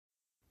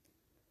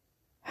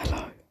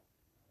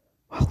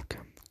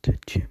to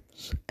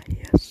Jim's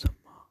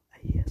ASMR,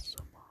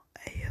 ASMR,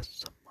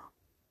 ASMR.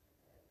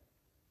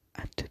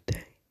 And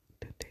today,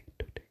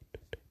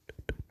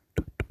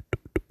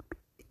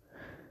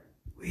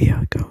 we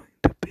are going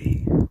to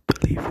be,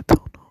 believe it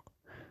or not,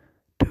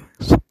 doing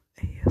some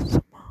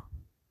ASMR.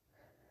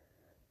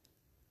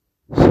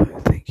 So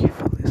thank you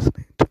for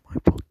listening to my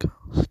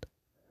podcast.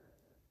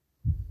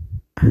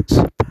 And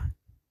sit back,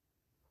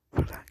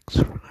 relax,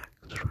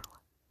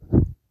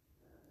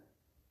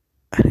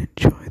 and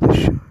enjoy the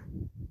show.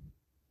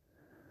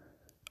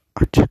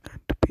 I'm just going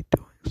to be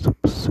doing some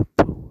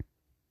simple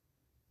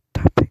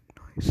tapping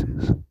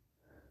noises.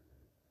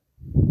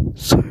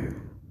 So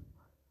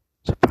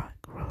sit back,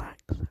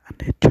 relax,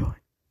 and enjoy.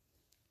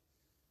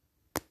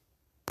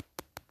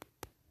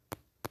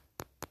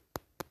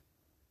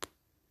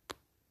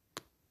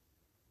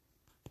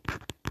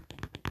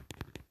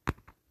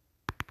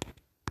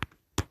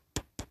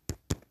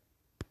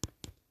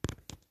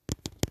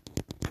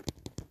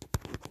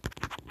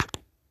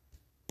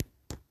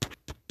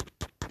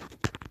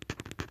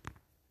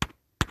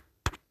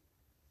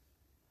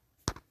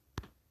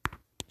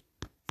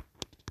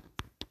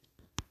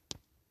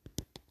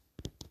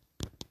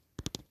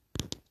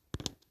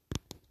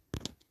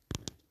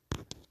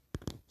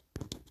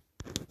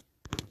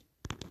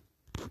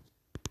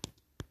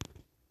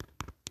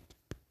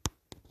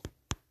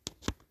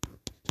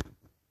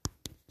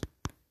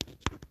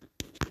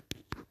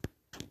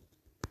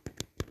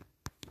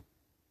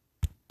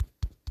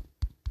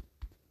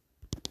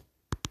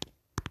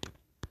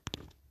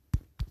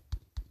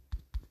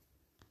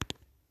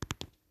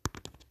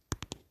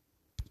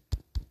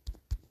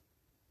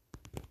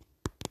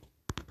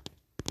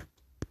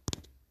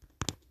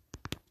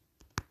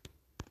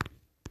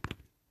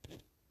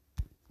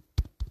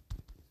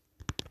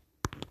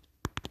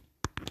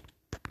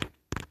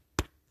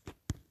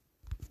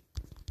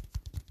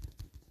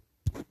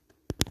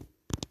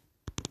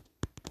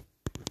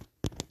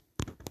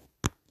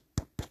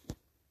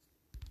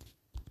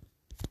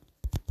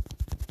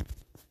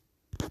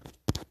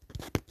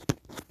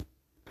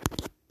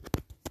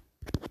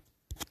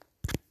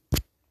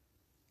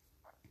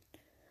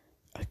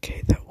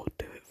 Okay, that will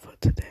do it for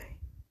today.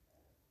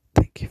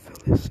 Thank you for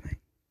listening.